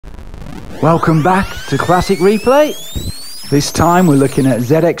Welcome back to Classic Replay. This time we're looking at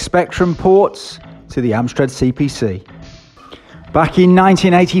zxspectrum ports to the Amstrad CPC. Back in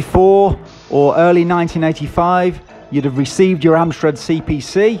 1984 or early 1985, you'd have received your Amstrad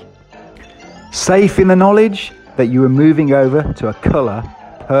CPC, safe in the knowledge that you were moving over to a colour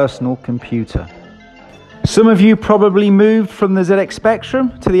personal computer. Some of you probably moved from the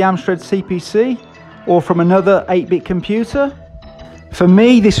zxspectrum to the Amstrad CPC or from another 8-bit computer. For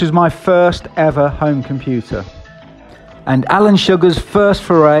me, this was my first ever home computer and Alan Sugar's first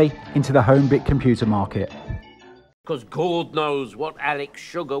foray into the home bit computer market. Because God knows what Alex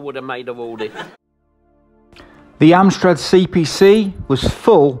Sugar would have made of all this. The Amstrad CPC was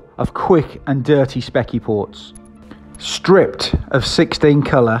full of quick and dirty Speccy ports, stripped of 16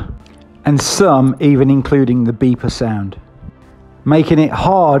 colour and some even including the beeper sound, making it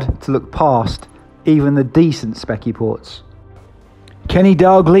hard to look past even the decent Speccy ports. Kenny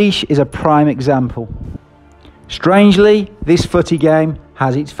Dalglish is a prime example. Strangely, this footy game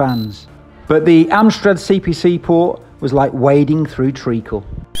has its fans, but the Amstrad CPC port was like wading through treacle.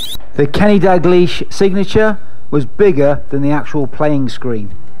 The Kenny Dalglish signature was bigger than the actual playing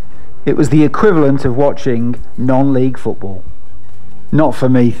screen. It was the equivalent of watching non-league football. Not for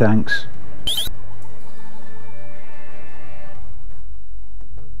me, thanks.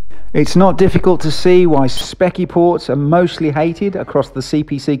 It's not difficult to see why Speccy ports are mostly hated across the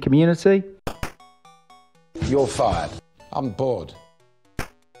CPC community. You're fired. I'm bored.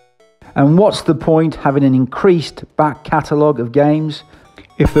 And what's the point having an increased back catalogue of games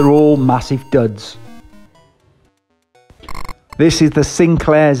if they're all massive duds? This is the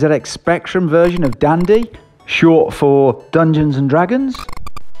Sinclair zxspectrum version of Dandy, short for Dungeons and Dragons.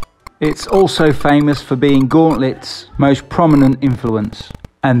 It's also famous for being Gauntlet's most prominent influence,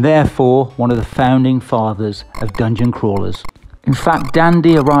 and therefore one of the founding fathers of dungeon crawlers. In fact,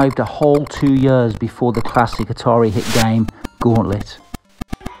 Dandy arrived a whole 2 years before the classic Atari hit game Gauntlet.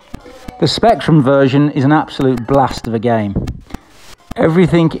 The Spectrum version is an absolute blast of a game.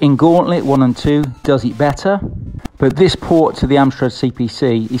 Everything in Gauntlet 1 and 2 does it better, but this port to the Amstrad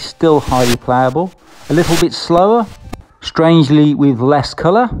CPC is still highly playable, a little bit slower, strangely with less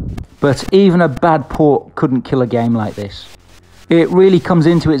colour, but even a bad port couldn't kill a game like this. It really comes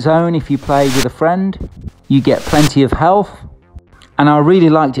into its own if you play with a friend. You get plenty of health, and I really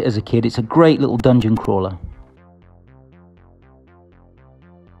liked it as a kid. It's a great little dungeon crawler.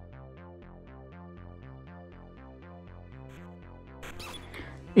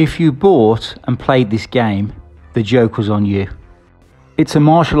 If you bought and played this game, the joke was on you. It's a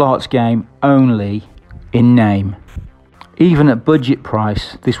martial arts game only in name. Even at budget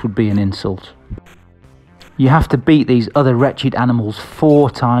price, this would be an insult. You have to beat these other wretched animals 4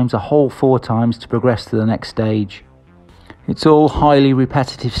 times, a whole 4 times, to progress to the next stage. It's all highly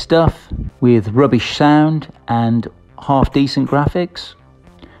repetitive stuff with rubbish sound and half decent graphics.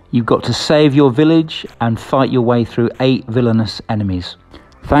 You've got to save your village and fight your way through 8 villainous enemies.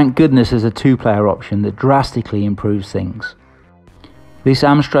 Thank goodness there's a 2-player option that drastically improves things. This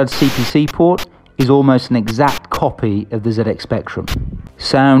Amstrad CPC port is almost an exact copy of the zxspectrum.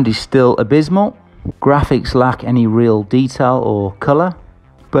 Sound is still abysmal. Graphics lack any real detail or colour,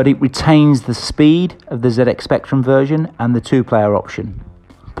 but it retains the speed of the zxspectrum version and the 2-player option.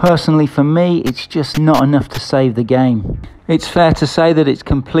 Personally, for me, it's just not enough to save the game. It's fair to say that it's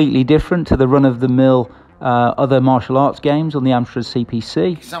completely different to the run-of-the-mill other martial arts games on the Amstrad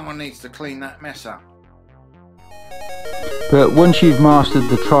CPC. Someone needs to clean that mess up. But once you've mastered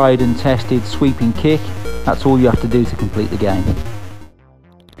the tried and tested sweeping kick, that's all you have to do to complete the game.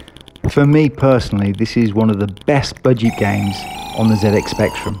 For me personally, this is one of the best budget games on the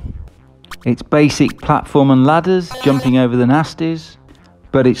zxspectrum. It's basic platform and ladders, jumping over the nasties,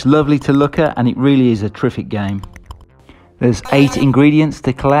 but it's lovely to look at and it really is a terrific game. There's 8 ingredients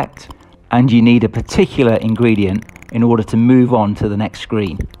to collect, and you need a particular ingredient in order to move on to the next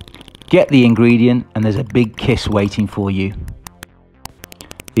screen. Get the ingredient and there's a big kiss waiting for you.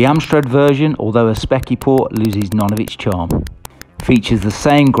 The Amstrad version, although a Speccy port, loses none of its charm. Features the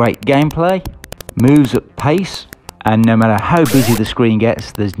same great gameplay, moves at pace, and no matter how busy the screen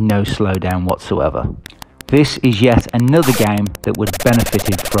gets, there's no slowdown whatsoever. This is yet another game that would have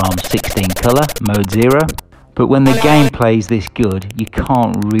benefited from 16 colour, mode 0, but when the gameplay is this good, you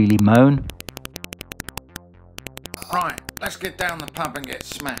can't really moan. Right, let's get down the pub and get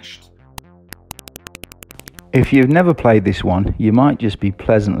smashed. If you've never played this one, you might just be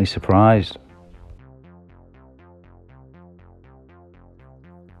pleasantly surprised.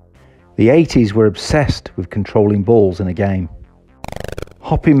 The 80s were obsessed with controlling balls in a game.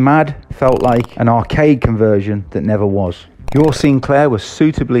 Hopping Mad felt like an arcade conversion that never was. Your Sinclair was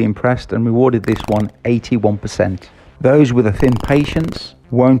suitably impressed and rewarded this one 81%. Those with a thin patience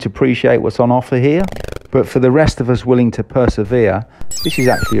won't appreciate what's on offer here, but for the rest of us willing to persevere, this is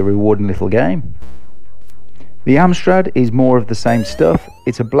actually a rewarding little game. The Amstrad is more of the same stuff.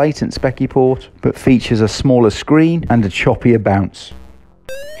 It's a blatant Speccy port, but features a smaller screen and a choppier bounce.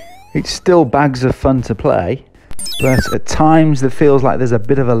 It's still bags of fun to play, but at times it feels like there's a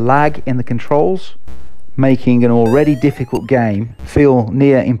bit of a lag in the controls, making an already difficult game feel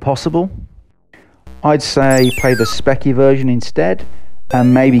near impossible. I'd say play the Speccy version instead,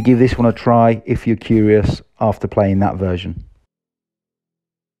 and maybe give this one a try if you're curious after playing that version.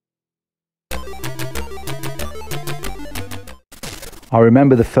 I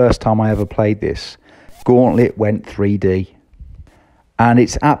remember the first time I ever played this. Gauntlet went 3D. And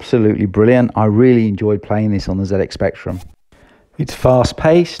it's absolutely brilliant. I really enjoyed playing this on the ZX Spectrum. It's fast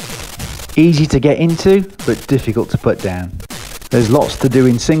paced, easy to get into, but difficult to put down. There's lots to do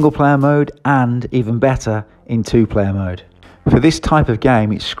in single player mode and even better in two player mode. For this type of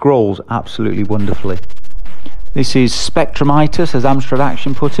game, it scrolls absolutely wonderfully. This is Spectrumitis, as Amstrad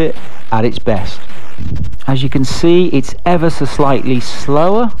Action put it, at its best. As you can see, it's ever so slightly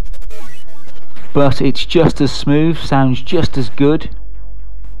slower, but it's just as smooth, sounds just as good,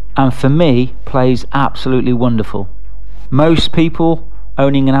 and for me, plays absolutely wonderful. Most people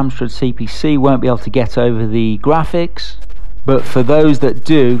owning an Amstrad CPC won't be able to get over the graphics, but for those that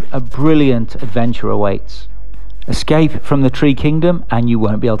do, a brilliant adventure awaits. Escape from the Tree Kingdom and you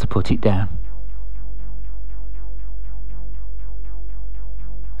won't be able to put it down.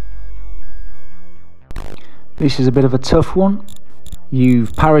 This is a bit of a tough one.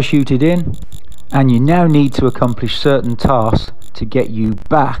 You've parachuted in and you now need to accomplish certain tasks to get you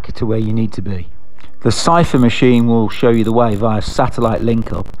back to where you need to be. The cipher machine will show you the way via satellite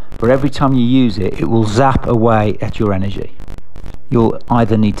link up, but every time you use it, it will zap away at your energy. You'll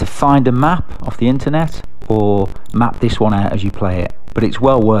either need to find a map off the internet or map this one out as you play it, but it's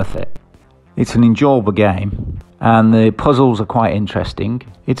well worth it. It's an enjoyable game and the puzzles are quite interesting.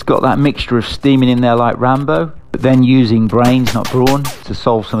 It's got that mixture of steaming in there like Rambo, but then using brains, not brawn, to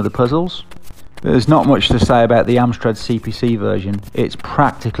solve some of the puzzles. There's not much to say about the Amstrad CPC version. It's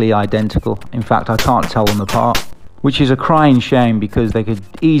practically identical. In fact, I can't tell them apart, which is a crying shame because they could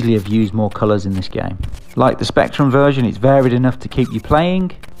easily have used more colours in this game. Like the Spectrum version, it's varied enough to keep you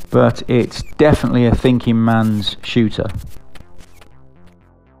playing, but it's definitely a thinking man's shooter.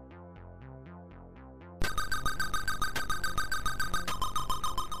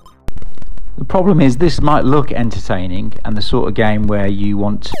 The problem is this might look entertaining and the sort of game where you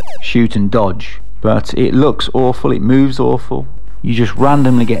want to shoot and dodge, but it looks awful, it moves awful. You just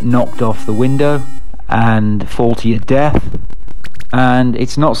randomly get knocked off the window and fall to your death, and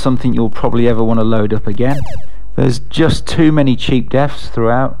it's not something you'll probably ever want to load up again. There's just too many cheap deaths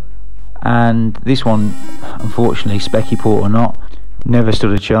throughout, and this one, unfortunately, Speccy port or not, never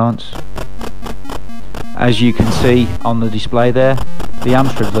stood a chance. As you can see on the display there, the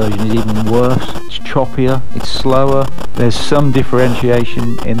Amstrad version is even worse. It's choppier, it's slower, there's some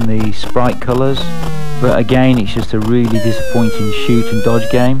differentiation in the sprite colours, but again it's just a really disappointing shoot and dodge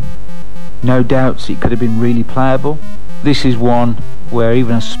game. No doubts it could have been really playable. This is one where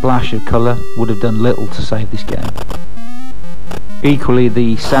even a splash of colour would have done little to save this game. Equally,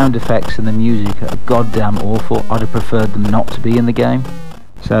 the sound effects and the music are goddamn awful. I'd have preferred them not to be in the game.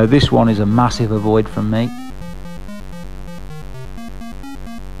 So this one is a massive avoid from me.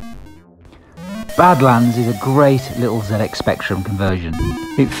 Badlands is a great little ZX Spectrum conversion.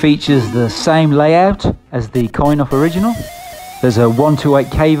 It features the same layout as the coin-op original. There's a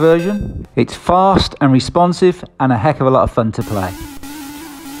 128K version. It's fast and responsive and a heck of a lot of fun to play.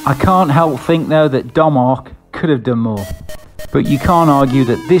 I can't help think though that Domark could have done more, but you can't argue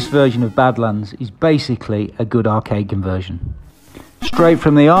that this version of Badlands is basically a good arcade conversion. Straight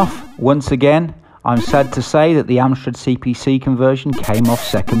from the off, once again, I'm sad to say that the Amstrad CPC conversion came off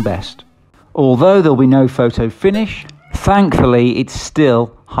second best. Although there'll be no photo finish, thankfully it's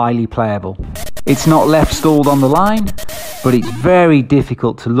still highly playable. It's not left stalled on the line, but it's very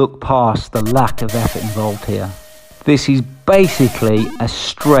difficult to look past the lack of effort involved here. This is basically a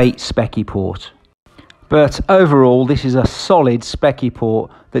straight Speccy port. But overall, this is a solid Speccy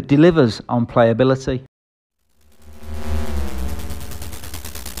port that delivers on playability.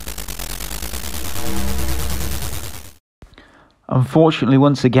 Unfortunately,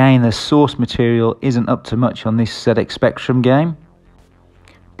 once again, the source material isn't up to much on this ZX Spectrum game.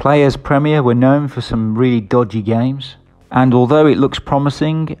 Players Premier were known for some really dodgy games, and although it looks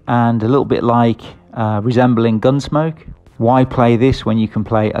promising and a little bit like resembling Gunsmoke, why play this when you can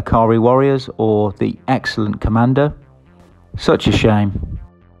play Atari Warriors or the excellent Commando? Such a shame.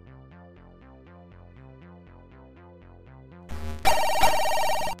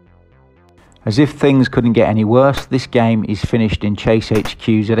 As if things couldn't get any worse, this game is finished in Chase HQ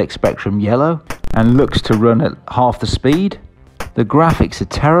ZX Spectrum Yellow and looks to run at half the speed. The graphics are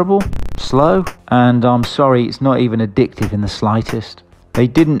terrible, slow, and I'm sorry, it's not even addictive in the slightest. They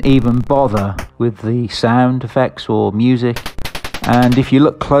didn't even bother with the sound effects or music, and if you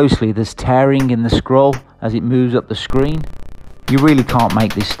look closely, there's tearing in the scroll as it moves up the screen. You really can't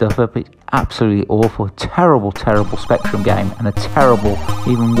make this stuff up. It's absolutely awful. Terrible, terrible Spectrum game, and a terrible,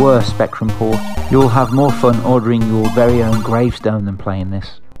 even worse Spectrum port. You'll have more fun ordering your very own gravestone than playing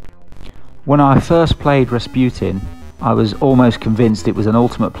this. When I first played Rasputin, I was almost convinced it was an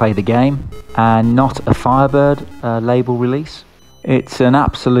Ultimate Play the Game and not a Firebird label release. It's an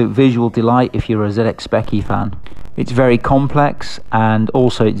absolute visual delight if you're a ZX Speccy fan. It's very complex and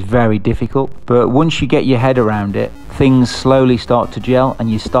also it's very difficult, but once you get your head around it, things slowly start to gel and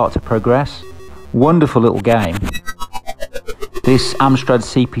you start to progress. Wonderful little game. This Amstrad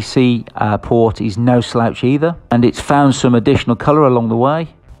CPC port is no slouch either, and it's found some additional colour along the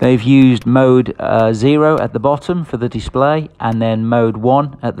way. They've used mode 0 at the bottom for the display and then mode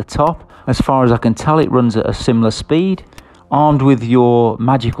 1 at the top. As far as I can tell, it runs at a similar speed. Armed with your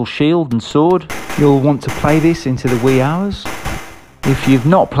magical shield and sword, you'll want to play this into the wee hours. If you've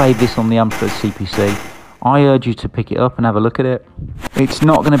not played this on the Amstrad CPC, I urge you to pick it up and have a look at it. It's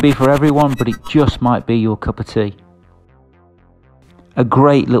not going to be for everyone, but it just might be your cup of tea. A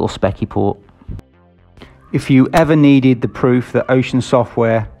great little Speccy port. If you ever needed the proof that Ocean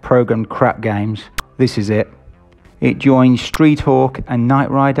Software programmed crap games, this is it. It joins Street Hawk and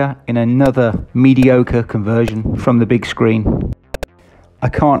Knight Rider in another mediocre conversion from the big screen. I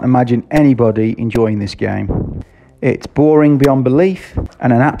can't imagine anybody enjoying this game. It's boring beyond belief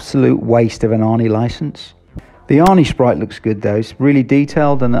and an absolute waste of an Arnie license. The Arnie sprite looks good though, it's really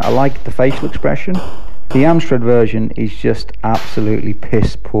detailed and I like the facial expression. The Amstrad version is just absolutely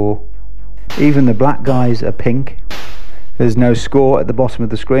piss poor. Even the black guys are pink. There's no score at the bottom of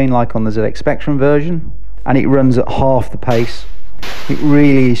the screen like on the ZX Spectrum version, and it runs at half the pace. It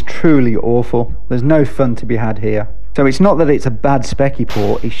really is truly awful. There's no fun to be had here. So it's not that it's a bad Speccy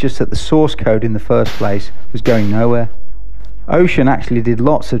port, it's just that the source code in the first place was going nowhere. Ocean actually did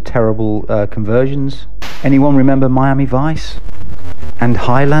lots of terrible conversions. Anyone remember Miami Vice? And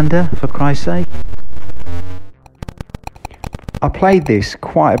Highlander, for Christ's sake? I played this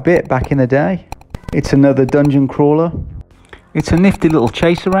quite a bit back in the day. It's another dungeon crawler. It's a nifty little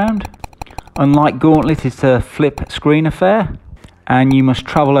chase around. Unlike Gauntlet, it's a flip screen affair, and you must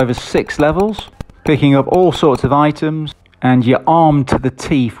travel over 6 levels, picking up all sorts of items, and you're armed to the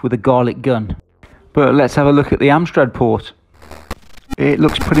teeth with a garlic gun. But let's have a look at the Amstrad port. It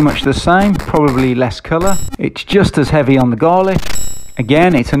looks pretty much the same, probably less colour. It's just as heavy on the garlic.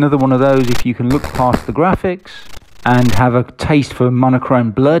 Again, it's another one of those if you can look past the graphics and have a taste for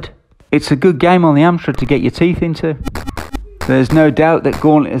monochrome blood. It's a good game on the Amstrad to get your teeth into. There's no doubt that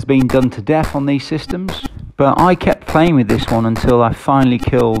Gauntlet has been done to death on these systems, but I kept playing with this one until I finally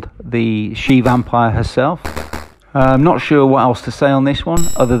killed the she-vampire herself. I'm not sure what else to say on this one,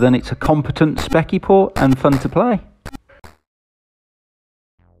 other than it's a competent Speccy port and fun to play.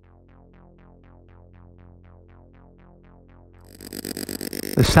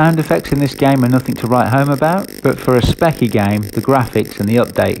 The sound effects in this game are nothing to write home about, but for a Speccy game, the graphics and the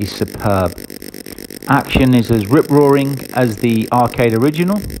update is superb. Action is as rip-roaring as the arcade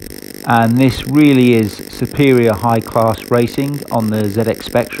original, and this really is superior high-class racing on the ZX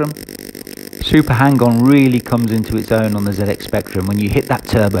Spectrum. Super Hang-On really comes into its own on the ZX Spectrum when you hit that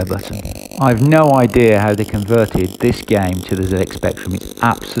turbo button. I've no idea how they converted this game to the ZX Spectrum. It's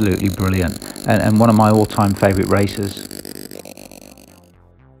absolutely brilliant, and one of my all-time favourite racers.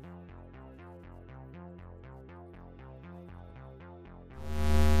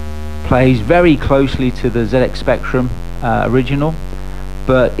 Plays very closely to the ZX Spectrum original,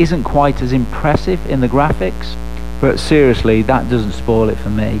 but isn't quite as impressive in the graphics. But seriously, that doesn't spoil it for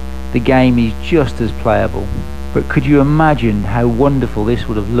me. The game is just as playable. But could you imagine how wonderful this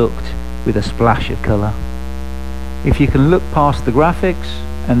would have looked with a splash of colour? If you can look past the graphics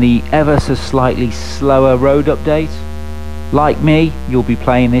and the ever so slightly slower road update, like me, you'll be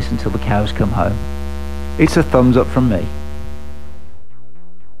playing this until the cows come home. It's a thumbs up from me.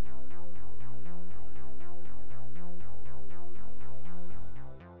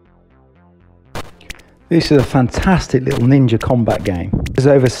 This is a fantastic little ninja combat game. There's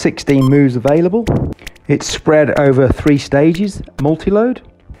over 16 moves available. It's spread over 3 stages, multi-load,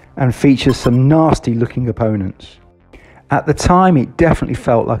 and features some nasty looking opponents. At the time, it definitely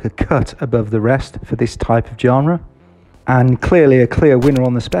felt like a cut above the rest for this type of genre. and clearly a clear winner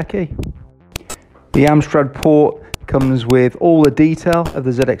on the Speccy. The Amstrad port comes with all the detail of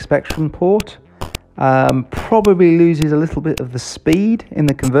the zxspectrum port. Probably loses a little bit of the speed in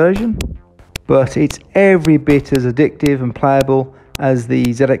the conversion, but it's every bit as addictive and playable as the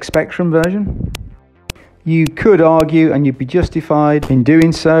zxspectrum version. You could argue, and you'd be justified in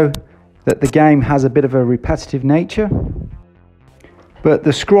doing so, that the game has a bit of a repetitive nature, but the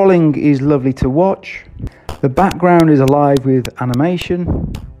scrolling is lovely to watch. The background is alive with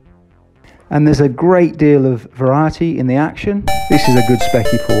animation, and there's a great deal of variety in the action. This is a good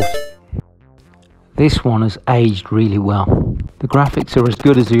Speccy port. This one has aged really well. The graphics are as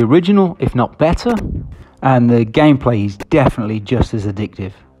good as the original, if not better, and the gameplay is definitely just as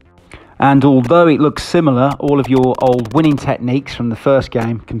addictive. And although it looks similar, all of your old winning techniques from the first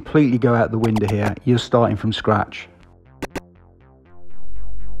game completely go out the window here. You're starting from scratch.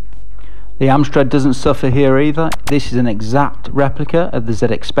 The Amstrad doesn't suffer here either. This is an exact replica of the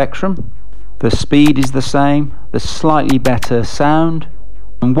zxspectrum. The speed is the same, the slightly better sound,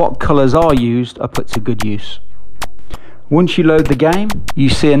 and what colours are used are put to good use. Once you load the game, you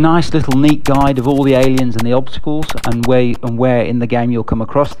see a nice little neat guide of all the aliens and the obstacles and where in the game you'll come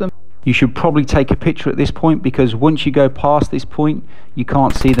across them. You should probably take a picture at this point, because once you go past this point, you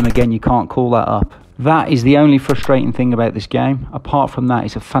can't see them again, you can't call that up. That is the only frustrating thing about this game. Apart from that,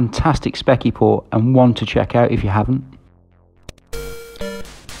 it's a fantastic Speccy port and one to check out if you haven't.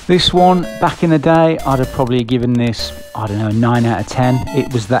 This one, back in the day, I'd have probably given this, I don't know, a 9 out of 10.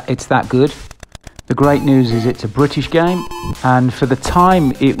 It's that good. The great news is it's a British game, and for the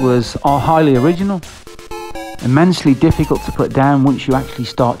time it was highly original. Immensely difficult to put down once you actually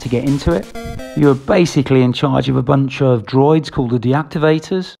start to get into it. You're basically in charge of a bunch of droids called the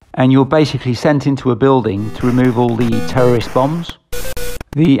deactivators, and you're basically sent into a building to remove all the terrorist bombs.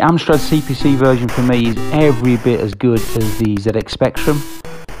 The Amstrad CPC version for me is every bit as good as the zxspectrum,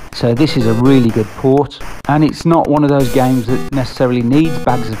 so this is a really good port, and it's not one of those games that necessarily needs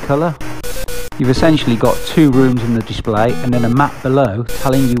bags of colour. You've essentially got 2 rooms in the display and then a map below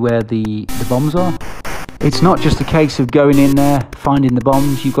telling you where the bombs are. It's not just a case of going in there, finding the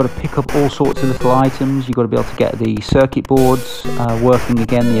bombs. You've got to pick up all sorts of little items. You've got to be able to get the circuit boards working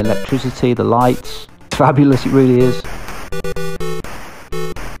again, the electricity, the lights. It's fabulous, it really is.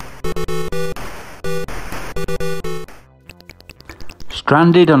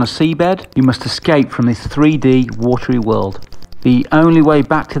 Stranded on a seabed, you must escape from this 3D watery world. The only way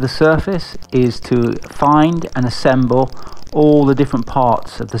back to the surface is to find and assemble all the different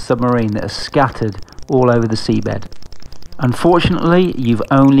parts of the submarine that are scattered all over the seabed. Unfortunately, you've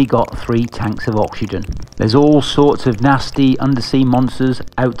only got 3 tanks of oxygen. There's all sorts of nasty undersea monsters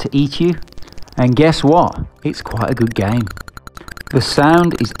out to eat you, and guess what? It's quite a good game. The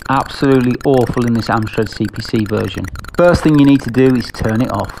sound is absolutely awful in this Amstrad CPC version. First thing you need to do is turn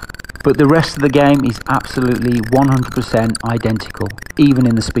it off, but the rest of the game is absolutely 100% identical, even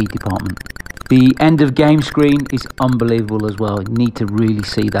in the speed department. The end of game screen is unbelievable as well. You need to really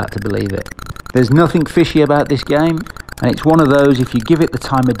see that to believe it. There's nothing fishy about this game, and it's one of those, if you give it the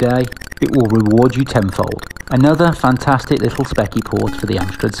time of day, it will reward you tenfold. Another fantastic little Speccy port for the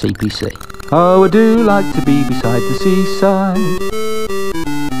Amstrad CPC. Oh, I do like to be beside the seaside.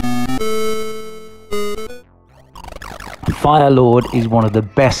 Firelord is one of the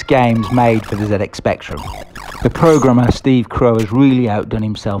best games made for the zxspectrum. The programmer Steve Crow has really outdone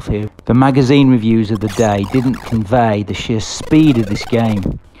himself here. The magazine reviews of the day didn't convey the sheer speed of this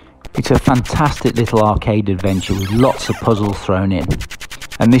game. It's a fantastic little arcade adventure with lots of puzzles thrown in.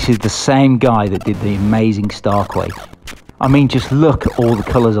 And this is the same guy that did the amazing Starquake. I mean, just look at all the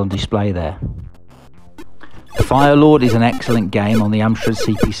colours on display there. Firelord is an excellent game on the Amstrad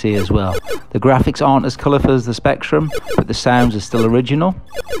CPC as well. The graphics aren't as colourful as the Spectrum, but the sounds are still original.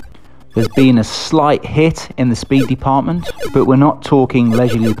 There's been a slight hit in the speed department, but we're not talking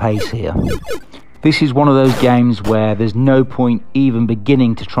leisurely pace here. This is one of those games where there's no point even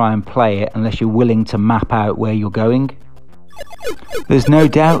beginning to try and play it unless you're willing to map out where you're going. There's no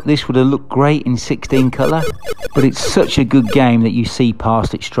doubt this would have looked great in 16 colour, but it's such a good game that you see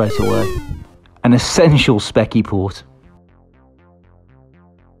past it straight away. An essential Speccy port.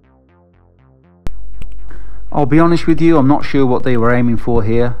 I'll be honest with you, I'm not sure what they were aiming for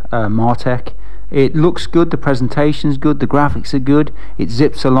here, Martech. It looks good, the presentation's good, the graphics are good, it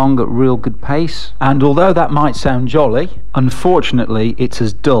zips along at real good pace, and although that might sound jolly, unfortunately it's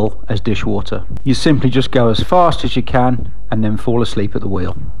as dull as dishwater. You simply just go as fast as you can and then fall asleep at the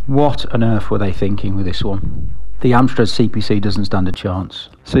wheel. What on earth were they thinking with this one? The Amstrad CPC doesn't stand a chance.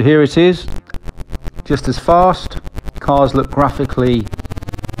 So here it is, just as fast, cars look graphically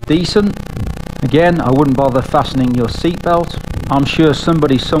decent, Again, I wouldn't bother fastening your seatbelt. I'm sure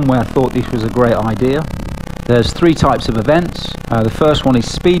somebody somewhere thought this was a great idea. There's 3 types of events. The first one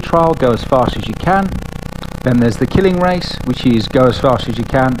is speed trial, go as fast as you can. Then there's the killing race, which is go as fast as you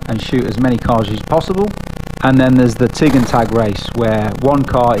can and shoot as many cars as possible. And then there's the TIG and tag race, where one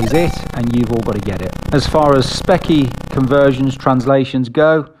car is it and you've all got to get it. As far as Speccy conversions, translations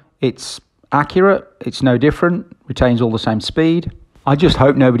go, it's accurate, it's no different, retains all the same speed. I just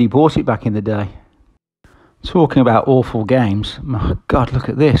hope nobody bought it back in the day. Talking about awful games, my God, look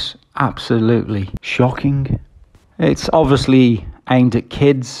at this. Absolutely shocking. It's obviously aimed at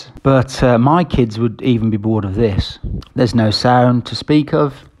kids, but my kids would even be bored of this. There's no sound to speak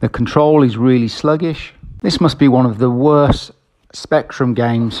of. The control is really sluggish. This must be one of the worst Spectrum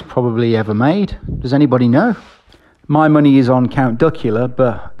games probably ever made. Does anybody know? My money is on Count Duckula,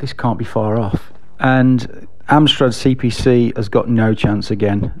 but this can't be far off. And Amstrad CPC has got no chance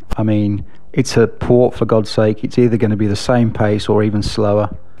again. I mean, it's a port, for God's sake. It's either going to be the same pace or even slower.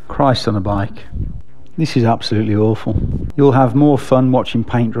 Christ on a bike. This is absolutely awful. You'll have more fun watching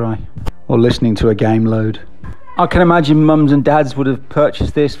paint dry or listening to a game load. I can imagine mums and dads would have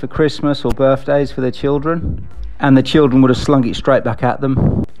purchased this for Christmas or birthdays for their children, and the children would have slung it straight back at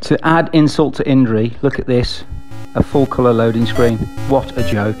them. To add insult to injury, look at this. A full colour loading screen. What a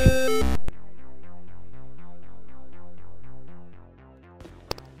joke.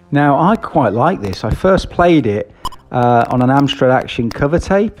 Now, I quite like this. I first played it on an Amstrad Action cover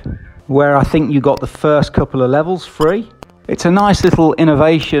tape, where I think you got the first couple of levels free. It's a nice little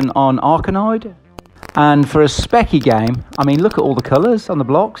innovation on Arkanoid. And for a Speccy game, I mean, look at all the colours on the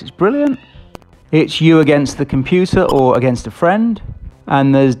blocks. It's brilliant. It's you against the computer or against a friend.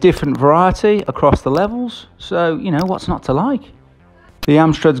 And there's different variety across the levels. So, you know, what's not to like? The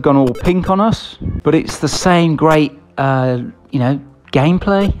Amstrad's gone all pink on us, but it's the same great, gameplay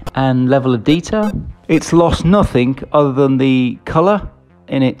and level of detail. It's lost nothing other than the colour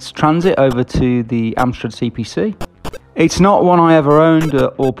in its transit over to the Amstrad CPC. It's not one I ever owned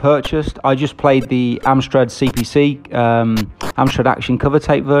or purchased. I just played the Amstrad CPC, Amstrad Action cover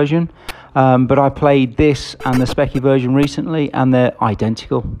tape version, but I played this and the Speccy version recently, and they're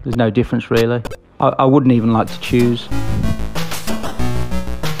identical. There's no difference really. I wouldn't even like to choose.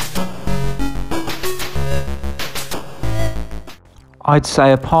 I'd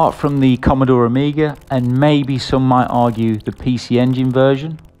say apart from the Commodore Amiga, and maybe some might argue the PC Engine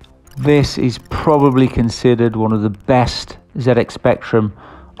version, this is probably considered one of the best zxspectrum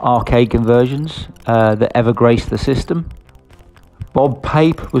arcade conversions that ever graced the system. Bob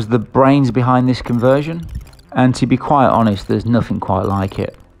Pape was the brains behind this conversion, and to be quite honest, there's nothing quite like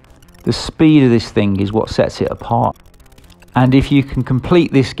it. The speed of this thing is what sets it apart. And if you can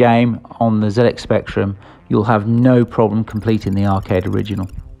complete this game on the zxspectrum, you'll have no problem completing the arcade original.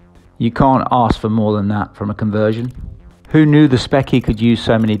 You can't ask for more than that from a conversion. Who knew the Speccy could use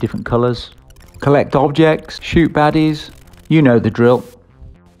so many different colours? Collect objects, shoot baddies, you know the drill.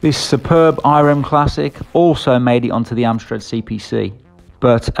 This superb IREM classic also made it onto the Amstrad CPC,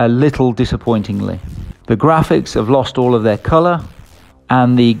 but a little disappointingly. The graphics have lost all of their colour,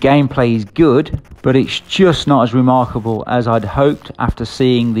 and the gameplay is good, but it's just not as remarkable as I'd hoped after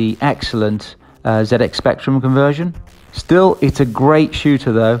seeing the excellent zxspectrum conversion. Still, it's a great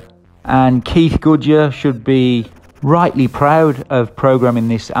shooter though, and Keith Goodyear should be rightly proud of programming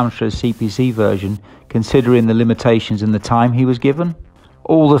this Amstrad CPC version, considering the limitations and the time he was given.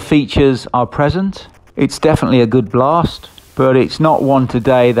 All the features are present. It's definitely a good blast, but it's not one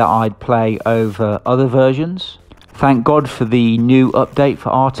today that I'd play over other versions. Thank God for the new update for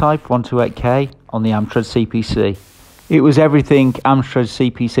R-Type 128K on the Amstrad CPC. It was everything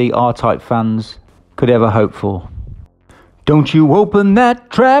Amstrad CPC R-Type fans could ever hope for. Don't you open that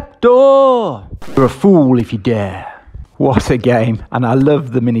trap door! You're a fool if you dare. What a game, and I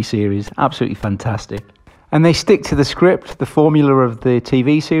love the miniseries, absolutely fantastic. And they stick to the script, the formula of the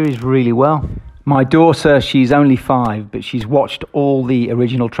TV series really well. My daughter, she's only 5, but she's watched all the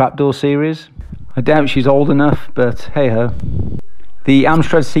original Trapdoor series. I doubt she's old enough, but hey ho. The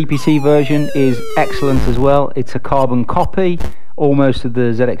Amstrad CPC version is excellent as well. It's a carbon copy, almost of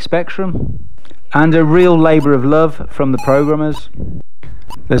the zxspectrum, and a real labour of love from the programmers.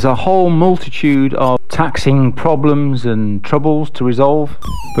 There's a whole multitude of taxing problems and troubles to resolve,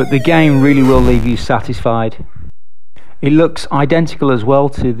 but the game really will leave you satisfied. It looks identical as well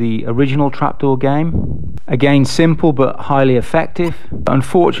to the original Trapdoor game. Again, simple but highly effective.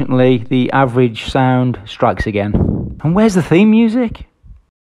 Unfortunately, the average sound strikes again. And where's the theme music?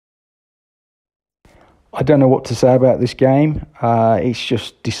 I don't know what to say about this game. It's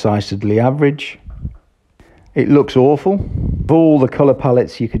just decidedly average. It looks awful. Of all the colour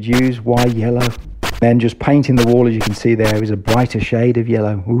palettes you could use, why yellow? Then just painting the wall, as you can see there, is a brighter shade of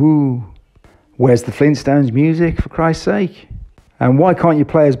yellow. Ooh. Where's the Flintstones music, for Christ's sake? And why can't you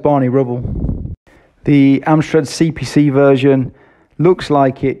play as Barney Rubble? The Amstrad CPC version looks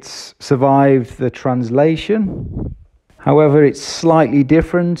like it's survived the translation. However, it's slightly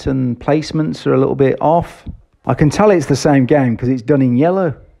different and placements are a little bit off. I can tell it's the same game because it's done in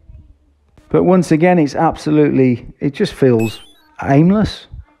yellow. But once again, it just feels aimless.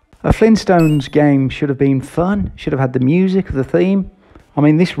 A Flintstones game should have been fun, should have had the music of the theme. I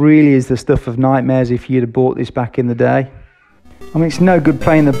mean, this really is the stuff of nightmares if you'd have bought this back in the day. I mean, it's no good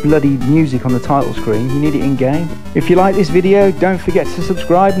playing the bloody music on the title screen, you need it in game. If you like this video, don't forget to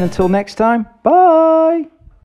subscribe, and until next time, bye!